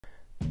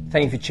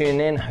Thank you for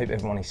tuning in. Hope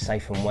everyone is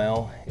safe and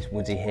well. It's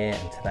Woodsy here,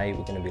 and today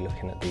we're going to be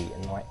looking at the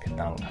Nike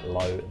Dunk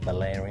Low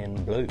Valerian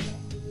Blue.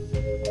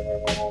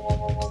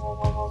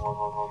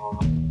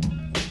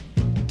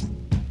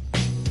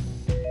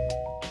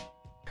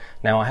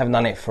 Now, I haven't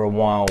done it for a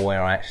while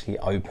where I actually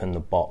open the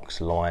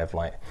box live,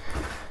 like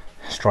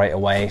straight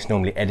away. It's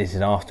normally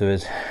edited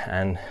afterwards,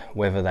 and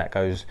whether that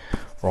goes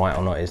right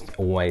or not is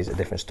always a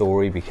different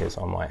story, because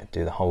I might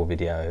do the whole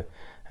video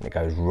and it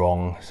goes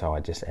wrong, so I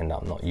just end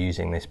up not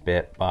using this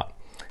bit. But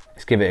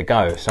let's give it a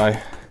go. So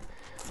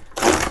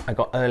I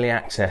got early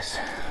access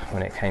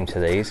when it came to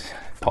these,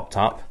 popped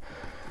up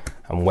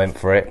and went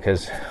for it,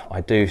 because I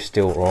do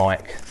still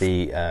like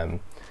the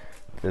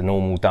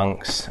normal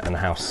dunks and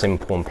how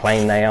simple and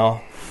plain they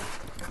are,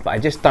 but I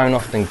just don't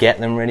often get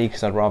them really,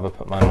 because I'd rather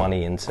put my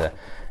money into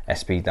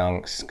SB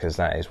dunks, because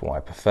that is what I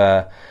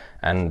prefer.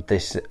 And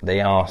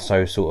they are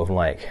so sort of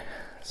like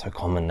so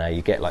common now.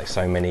 You get like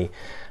so many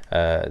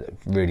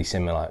really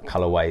similar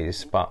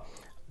colorways, but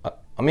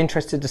I'm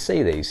interested to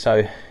see these.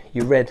 So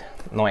you read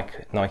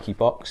Nike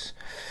box,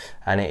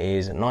 and it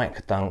is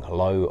Nike Dunk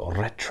Low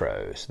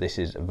Retro. So this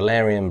is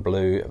Valerian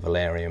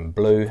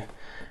Blue,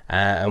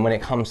 and when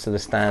it comes to the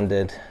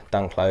standard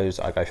Dunk Lows,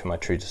 I go for my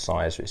true to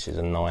size, which is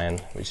a 9,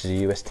 which is a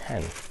US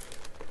 10.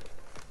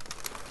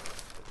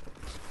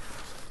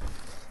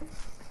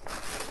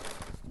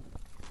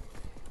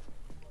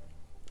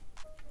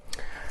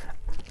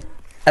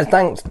 As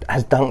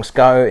dunks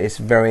go, it's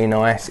very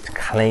nice, it's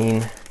clean.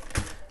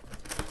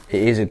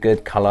 It is a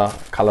good colour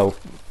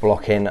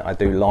blocking, I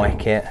do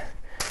like it.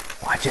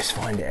 I just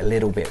find it a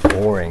little bit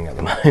boring at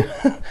the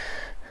moment.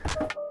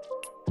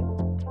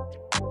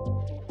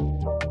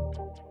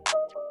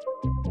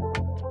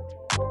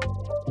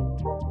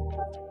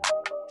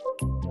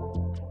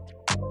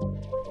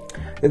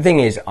 The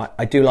thing is,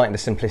 I do like the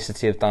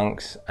simplicity of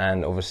dunks,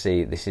 and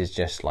obviously this is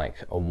just like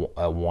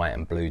a white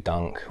and blue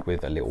dunk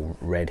with a little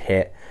red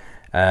hit.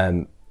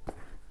 And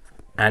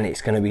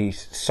it's going to be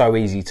so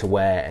easy to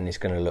wear, and it's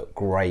going to look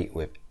great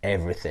with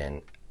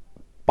everything,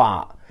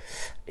 but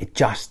it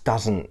just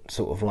doesn't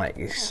sort of like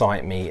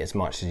excite me as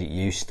much as it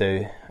used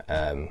to.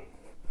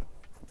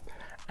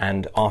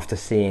 And after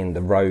seeing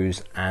the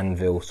Rose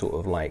Anvil sort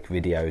of like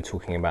video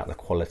talking about the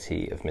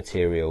quality of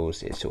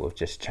materials, it sort of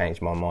just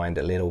changed my mind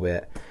a little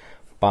bit.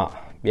 But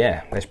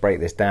yeah, let's break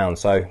this down.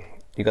 So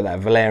you've got that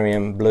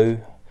Valerian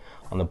blue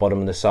on the bottom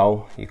of the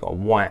sole. You've got a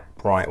white,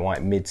 bright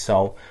white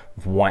midsole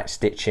with white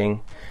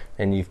stitching.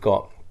 Then you've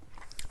got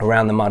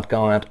around the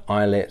mudguard,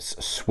 eyelets,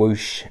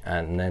 swoosh,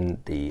 and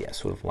then the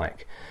sort of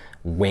like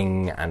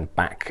wing and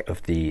back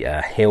of the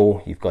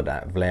heel. You've got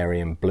that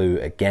Valerian blue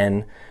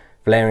again.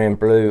 Valerian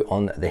blue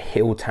on the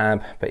heel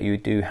tab, but you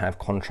do have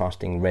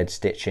contrasting red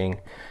stitching.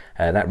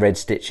 That red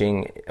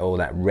stitching, or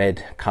that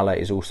red colour,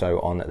 is also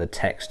on the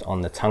text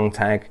on the tongue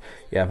tag.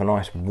 You have a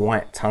nice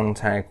white tongue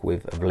tag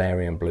with a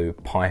Valerian blue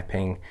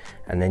piping,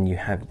 and then you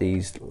have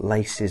these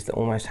laces that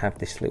almost have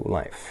this little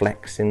like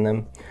flecks in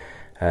them.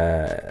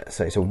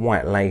 So it's a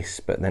white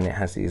lace, but then it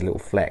has these little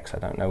flecks. I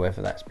don't know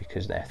whether that's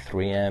because they're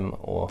 3M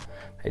or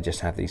they just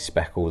have these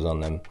speckles on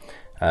them.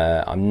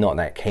 I'm not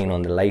that keen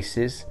on the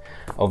laces.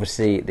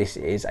 Obviously this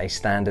is a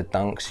standard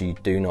dunk, so you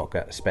do not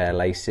get spare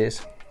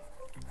laces,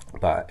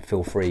 but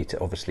feel free to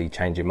obviously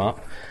change them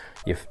up.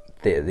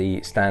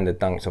 The standard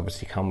dunks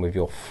obviously come with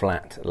your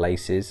flat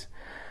laces.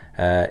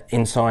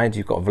 Inside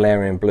you've got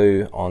Valerian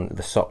blue on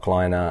the sock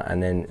liner,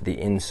 and then the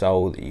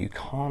insole that you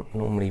can't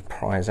normally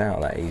prise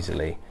out that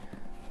easily.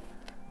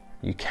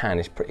 You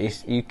can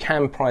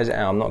prise it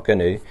out, I'm not going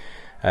to.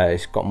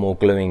 It's got more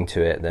gluing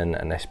to it than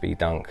an SB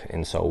dunk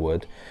insole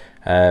would.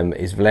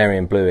 Is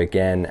Valerian blue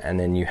again, and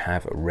then you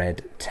have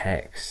red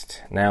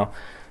text. Now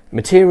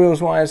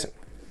materials wise,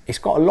 it's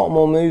got a lot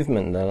more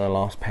movement than the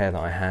last pair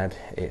that I had.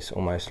 It's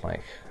almost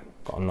like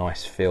got a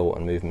nice feel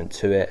and movement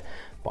to it,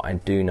 but I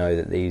do know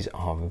that these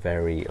are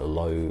very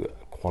low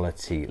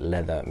quality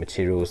leather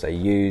materials they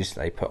use.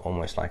 They put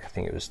almost like, I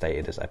think it was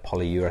stated as a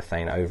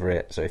polyurethane over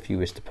it, so if you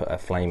was to put a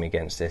flame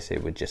against this,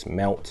 it would just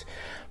melt.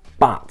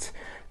 But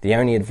the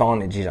only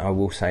advantages I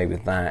will say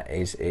with that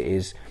is it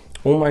is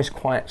almost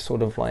quite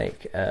sort of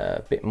like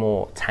a bit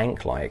more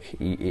tank-like.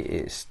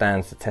 It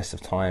stands the test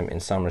of time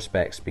in some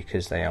respects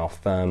because they are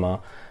firmer.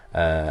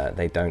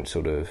 They don't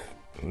sort of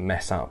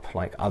mess up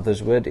like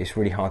others would. It's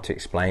really hard to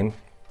explain,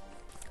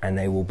 and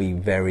they will be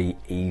very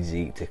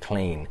easy to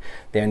clean.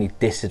 The only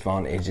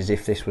disadvantage is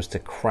if this was to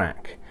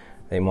crack,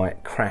 they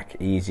might crack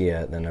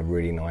easier than a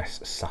really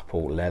nice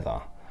supple leather.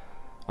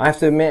 I have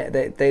to admit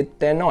that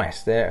they're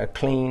nice. They're a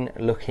clean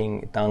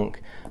looking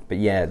dunk, but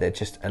yeah, they're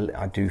just,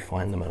 I do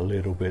find them a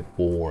little bit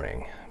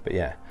boring. But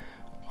yeah,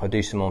 I'll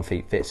do some on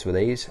feet fits with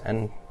these,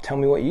 and tell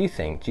me what you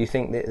think. Do you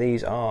think that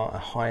these are a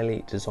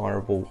highly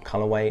desirable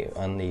colorway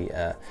on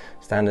the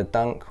standard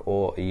dunk,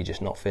 or are you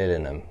just not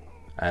feeling them?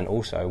 And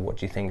also, what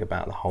do you think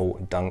about the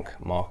whole dunk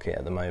market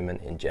at the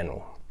moment in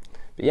general?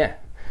 But yeah,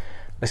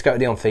 let's go to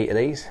the on feet of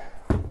these.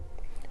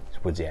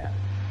 It's Woodsy out.